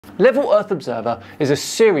Level Earth Observer is a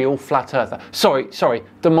serial flat earther.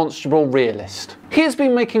 Demonstrable realist. He has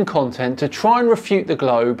been making content to try and refute the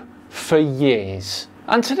globe for years.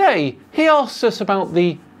 And today he asks us about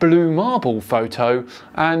the blue marble photo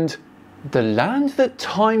and the land that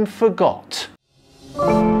time forgot.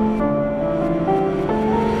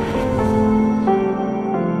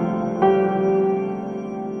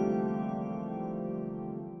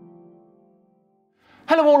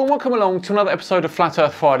 Hello all and welcome along to another episode of Flat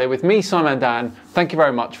Earth Friday with me, Simon Dan. Thank you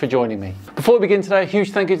very much for joining me. Before we begin today, a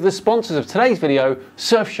huge thank you to the sponsors of today's video,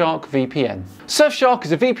 Surfshark VPN. Surfshark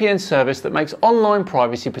is a VPN service that makes online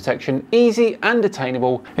privacy protection easy and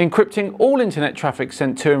attainable, encrypting all internet traffic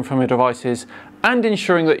sent to and from your devices and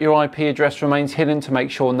ensuring that your IP address remains hidden to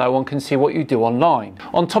make sure no one can see what you do online.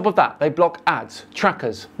 On top of that, they block ads,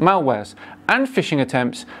 trackers, malwares, and phishing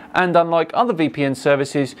attempts, and unlike other VPN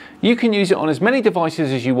services, you can use it on as many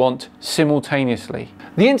devices as you want simultaneously.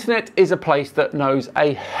 The internet is a place that knows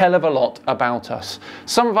a hell of a lot about us,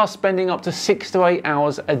 some of us spending up to 6 to 8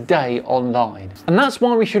 hours a day online. And that's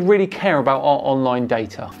why we should really care about our online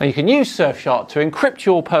data. Now you can use Surfshark to encrypt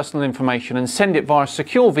your personal information and send it via a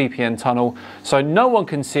secure VPN tunnel so no one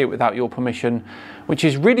can see it without your permission, which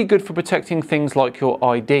is really good for protecting things like your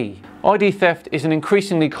ID. ID theft is an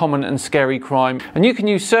increasingly common and scary crime, and you can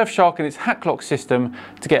use Surfshark and its HackLock system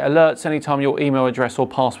to get alerts anytime your email address or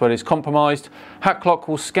password is compromised. HackLock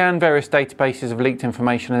will scan various databases of leaked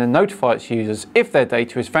information and then notify its users if their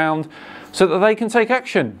data is found so that they can take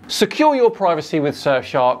action. Secure your privacy with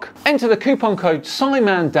Surfshark. Enter the coupon code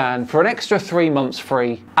SIMANDAN for an extra 3 months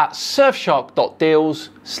free at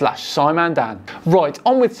surfshark.deals/SimanDan. Right,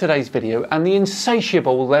 on with today's video and the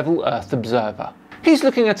insatiable Level Earth Observer. He's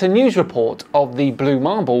looking at a news report of the blue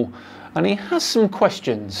marble and he has some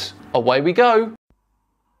questions. Away we go.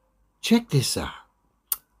 Check this out.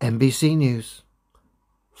 NBC News.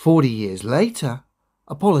 40 years later,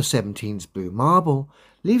 Apollo 17's blue marble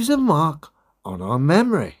leaves a mark on our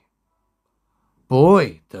memory.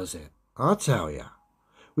 Boy, does it, I'll tell ya.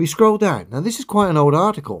 We scroll down. Now this is quite an old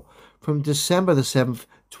article from December the 7th,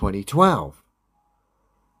 2012.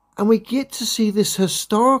 And we get to see this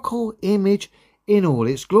historical image in all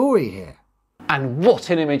its glory here. And what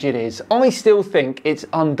an image it is. I still think it's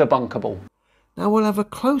undebunkable. Now we'll have a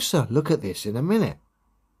closer look at this in a minute.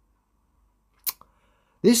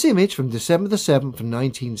 This image from December the 7th from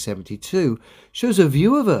 1972 shows a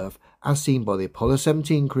view of Earth as seen by the Apollo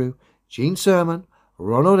 17 crew, Gene Cernan,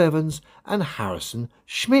 Ronald Evans and Harrison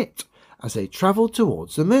Schmitt as they travelled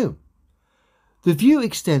towards the moon. The view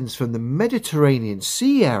extends from the Mediterranean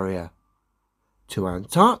Sea area to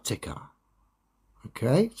Antarctica.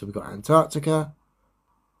 Okay, so we've got Antarctica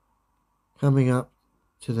coming up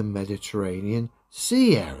to the Mediterranean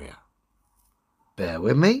Sea area. Bear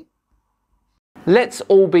with me. Let's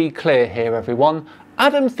all be clear here, everyone.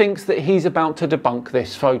 Adam thinks that he's about to debunk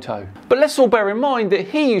this photo. But let's all bear in mind that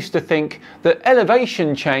he used to think that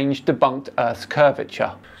elevation change debunked Earth's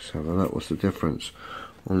curvature. So that was the difference.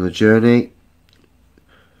 On the journey,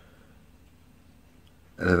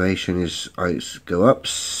 elevation is, I go up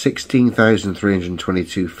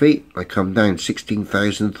 16,322 feet. I come down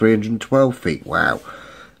 16,312 feet. Wow.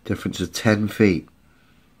 Difference of 10 feet.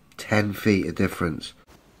 10 feet of difference.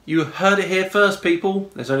 You heard it here first, people.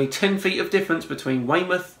 There's only 10 feet of difference between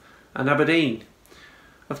Weymouth and Aberdeen.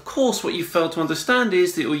 Of course, what you fail to understand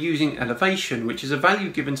is that you're using elevation, which is a value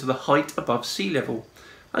given to the height above sea level.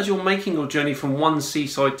 As you're making your journey from one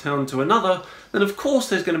seaside town to another, then of course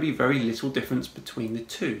there's going to be very little difference between the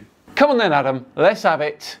two. Come on then, Adam, let's have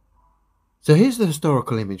it. So here's the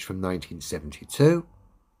historical image from 1972.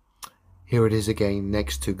 Here it is again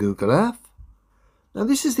next to Google Earth. Now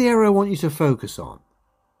this is the area I want you to focus on.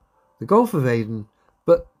 The Gulf of Aden,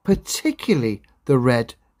 but particularly the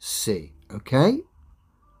Red Sea, okay?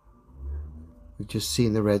 We've just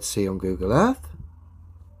seen the Red Sea on Google Earth.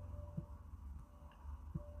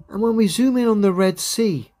 And when we zoom in on the Red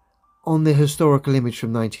Sea on the historical image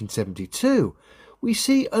from 1972, we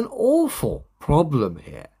see an awful problem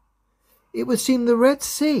here. It would seem the Red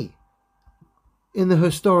Sea in the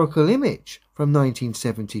historical image from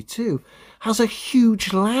 1972 has a huge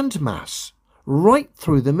landmass right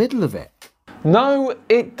through the middle of it. No,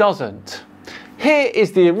 it doesn't. Here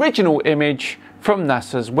is the original image from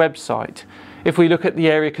NASA's website. If we look at the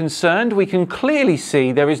area concerned, we can clearly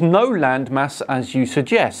see there is no landmass as you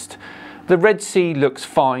suggest. The Red Sea looks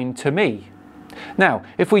fine to me. Now,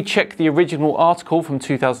 if we check the original article from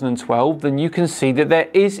 2012, then you can see that there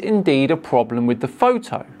is indeed a problem with the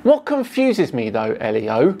photo. What confuses me though,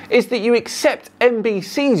 Leo, is that you accept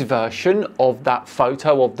NBC's version of that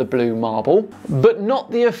photo of the blue marble, but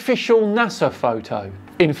not the official NASA photo.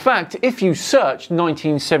 In fact, if you search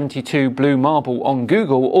 1972 blue marble on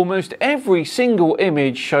Google, almost every single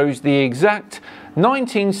image shows the exact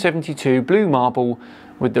 1972 blue marble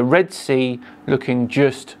with the Red Sea looking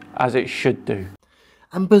just as it should do.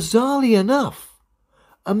 And bizarrely enough,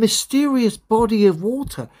 a mysterious body of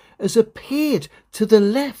water has appeared to the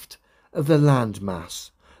left of the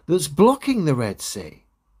landmass that's blocking the Red Sea.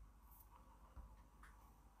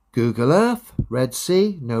 Google Earth, Red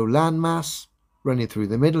Sea, no landmass running through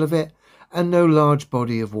the middle of it, and no large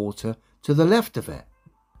body of water to the left of it.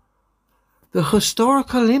 The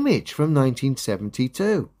historical image from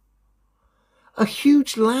 1972. A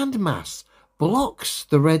huge landmass blocks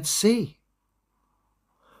the Red Sea,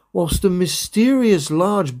 whilst a mysterious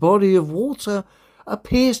large body of water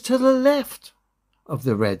appears to the left of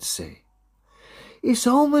the Red Sea. It's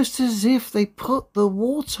almost as if they put the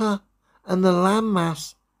water and the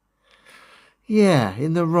landmass,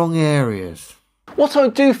 in the wrong areas. What I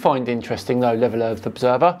do find interesting though, Level Earth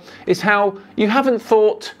Observer, is how you haven't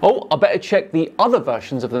thought, oh, I better check the other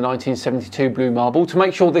versions of the 1972 blue marble to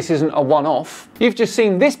make sure this isn't a one-off. You've just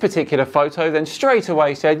seen this particular photo, then straight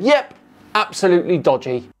away said, yep, absolutely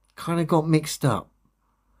dodgy. Kind of got mixed up.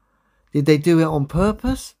 Did they do it on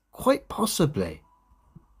purpose? Quite possibly.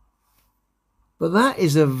 But that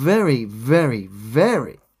is a very, very,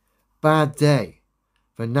 very bad day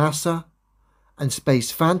for NASA and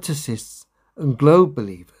space fantasists and globe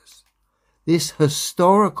believers. This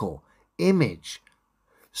historical image,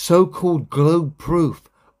 so-called globe-proof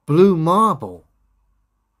blue marble,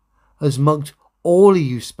 has mugged all of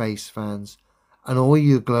you space fans and all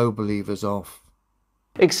you globe believers off.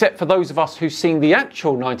 Except for those of us who've seen the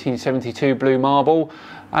actual 1972 blue marble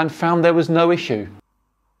and found there was no issue.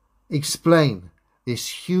 Explain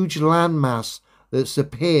this huge landmass that's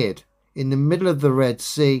appeared in the middle of the Red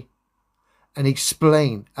Sea, and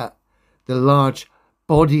explain the large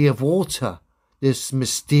body of water that's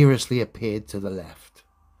mysteriously appeared to the left.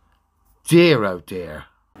 Dear oh dear.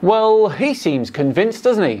 Well, he seems convinced,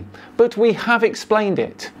 doesn't he? But we have explained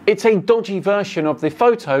it. It's a dodgy version of the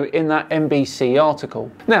photo in that NBC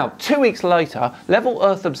article. Now, 2 weeks later, Level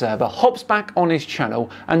Earth Observer hops back on his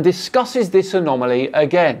channel and discusses this anomaly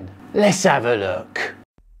again. Let's have a look.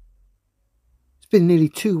 It's been nearly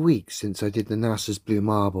 2 weeks since I did the NASA's Blue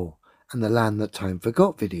Marble and the Land That Time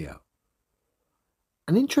Forgot video.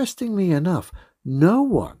 And interestingly enough, no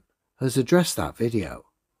one has addressed that video.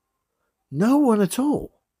 No one at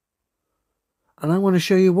all. And I want to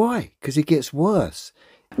show you why, because it gets worse.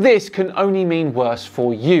 This can only mean worse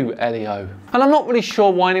for you, Elio. And I'm not really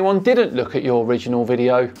sure why anyone didn't look at your original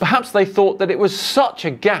video. Perhaps they thought that it was such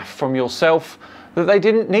a gaffe from yourself that they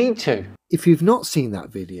didn't need to. If you've not seen that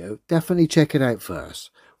video, definitely check it out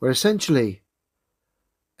first, where essentially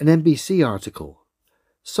an NBC article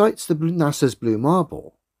cites the NASA's Blue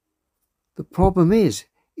Marble. The problem is,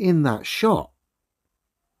 in that shot,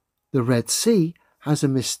 the Red Sea has a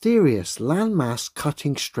mysterious landmass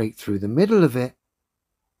cutting straight through the middle of it.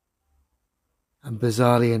 And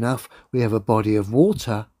bizarrely enough, we have a body of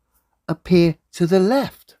water appear to the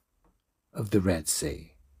left of the Red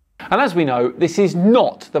Sea. And as we know, this is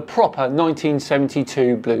not the proper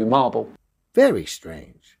 1972 blue marble. Very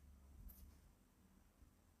strange.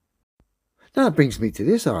 Now that brings me to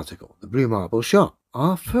this article, the Blue Marble Shot,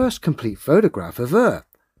 our first complete photograph of Earth.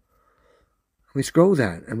 We scroll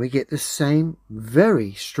down and we get the same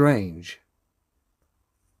very strange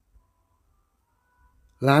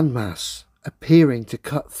landmass appearing to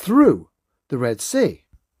cut through the Red Sea.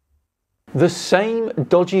 The same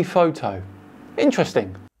dodgy photo.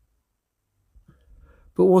 Interesting.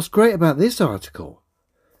 But what's great about this article,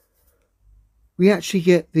 we actually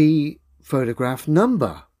get the photograph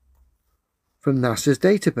number from NASA's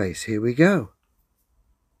database. Here we go.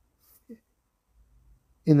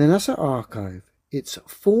 In the NASA archive, its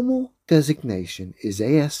formal designation is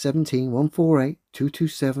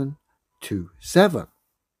AS17148-22727,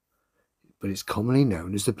 but it's commonly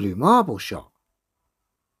known as the Blue Marble Shot.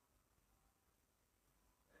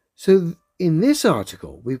 So in this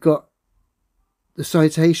article, we've got the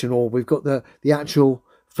citation, or we've got the actual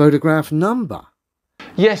photograph number.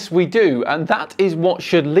 Yes, we do, and that is what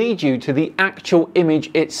should lead you to the actual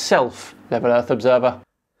image itself, Level Earth Observer.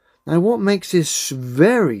 Now, what makes this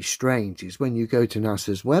very strange is when you go to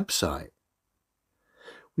NASA's website,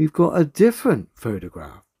 we've got a different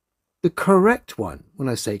photograph. The correct one, when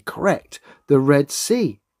I say correct, the Red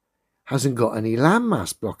Sea hasn't got any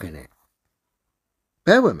landmass blocking it.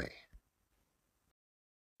 Bear with me.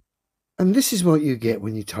 And this is what you get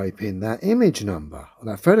when you type in that image number, or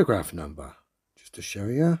that photograph number. Just to show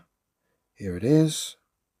you, here it is.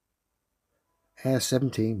 Air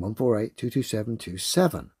 17 148 227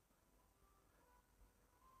 27.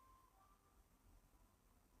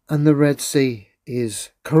 And the Red Sea is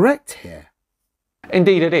correct here.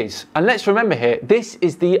 Indeed it is. And let's remember here, this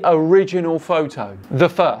is the original photo, the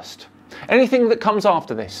first. Anything that comes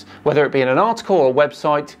after this, whether it be in an article or a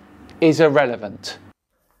website, is irrelevant.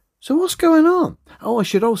 So what's going on? Oh, I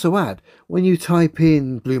should also add, when you type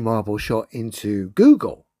in blue marble shot into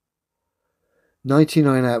Google,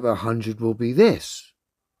 99 out of 100 will be this.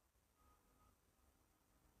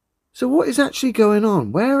 So what is actually going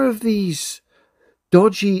on? Where are these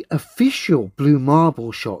dodgy official blue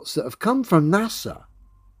marble shots that have come from NASA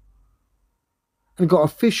and got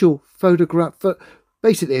official photograph,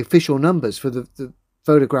 basically official numbers for the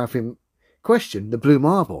photograph in question, the blue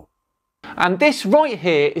marble? And this right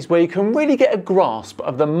here is where you can really get a grasp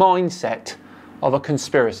of the mindset of a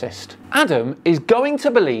conspiracist. Adam is going to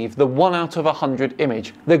believe the 1 out of 100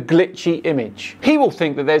 image, the glitchy image. He will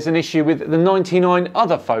think that there's an issue with the 99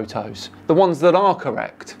 other photos, the ones that are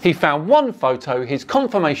correct. He found one photo, his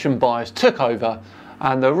confirmation bias took over,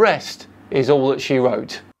 and the rest is all that she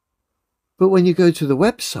wrote. But when you go to the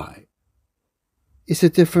website, it's a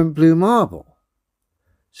different blue marble.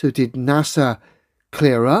 So did NASA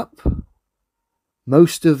clear up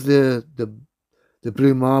most of the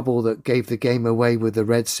blue marble that gave the game away with the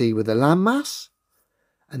Red Sea with the landmass?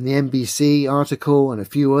 And the NBC article and a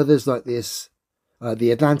few others like this,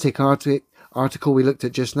 the Atlantic article we looked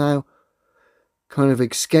at just now, kind of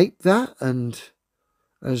escaped that, and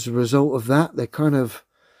as a result of that, they're kind of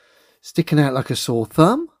sticking out like a sore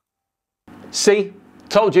thumb. See?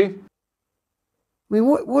 Told you. I mean,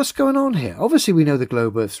 what's going on here? Obviously, we know the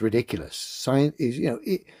globe Earth's ridiculous. Science is,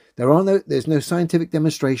 there's no scientific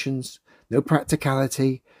demonstrations, no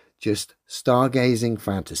practicality, just stargazing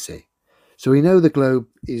fantasy. So we know the globe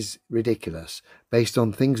is ridiculous based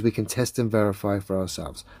on things we can test and verify for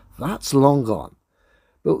ourselves. That's long gone.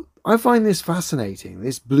 But I find this fascinating.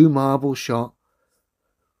 This blue marble shot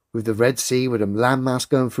with the Red Sea with a landmass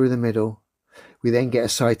going through the middle. We then get a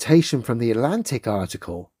citation from the Atlantic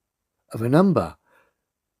article of a number.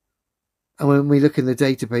 And when we look in the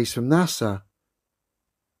database from NASA,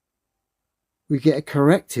 we get a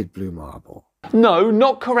corrected blue marble. No,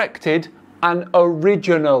 not corrected, an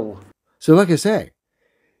original. So like I say,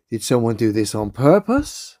 did someone do this on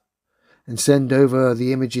purpose and send over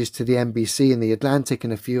the images to the NBC and the Atlantic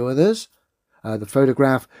and a few others? The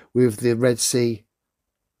photograph with the Red Sea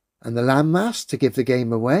and the landmass to give the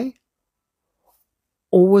game away?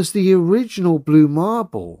 Or was the original blue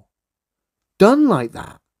marble done like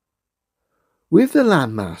that? With the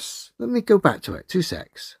landmass, let me go back to it, 2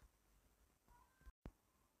 secs.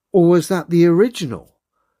 Or was that the original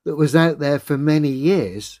that was out there for many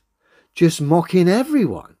years, just mocking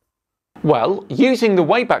everyone? Well, using the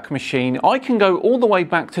Wayback Machine, I can go all the way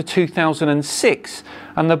back to 2006,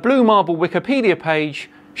 and the Blue Marble Wikipedia page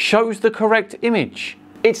shows the correct image.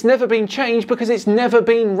 It's never been changed because it's never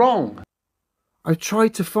been wrong. I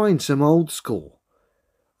tried to find some old school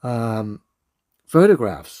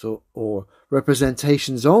photographs or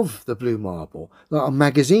representations of the blue marble, like on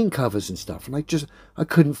magazine covers and stuff, and I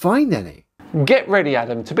couldn't find any. Get ready,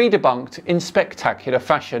 Adam, to be debunked in spectacular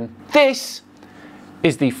fashion. This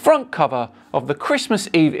is the front cover of the Christmas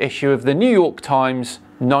Eve issue of the New York Times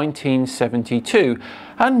 1972.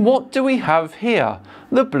 And what do we have here?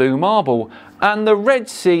 The blue marble. And the Red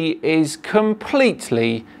Sea is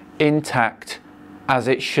completely intact, as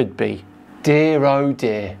it should be. Dear oh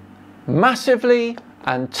dear. Massively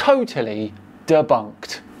and totally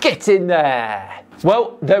debunked. Get in there!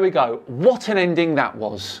 Well, there we go. What an ending that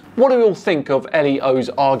was. What do we all think of LEO's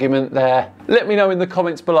argument there? Let me know in the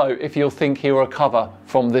comments below if you'll think he'll recover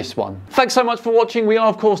from this one. Thanks so much for watching. We are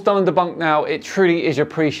of course done and debunked now. It truly is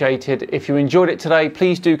appreciated. If you enjoyed it today,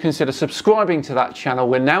 please do consider subscribing to that channel.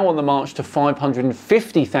 We're now on the march to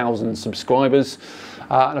 550,000 subscribers.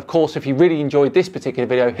 And of course, if you really enjoyed this particular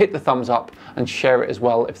video, hit the thumbs up and share it as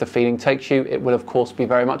well if the feeling takes you. It will of course be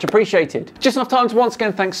very much appreciated. Just enough time to once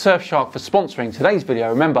again thank Surfshark for sponsoring today's video.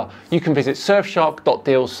 Remember, you can visit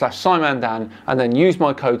surfshark.deals/SciManDan and then use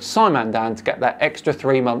my code SciManDan to get that extra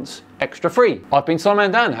 3 months extra free. I've been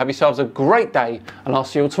SciManDan. Have yourselves a great day, and I'll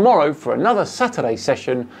see you all tomorrow for another Saturday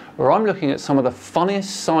session where I'm looking at some of the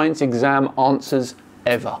funniest science exam answers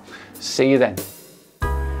ever. See you then.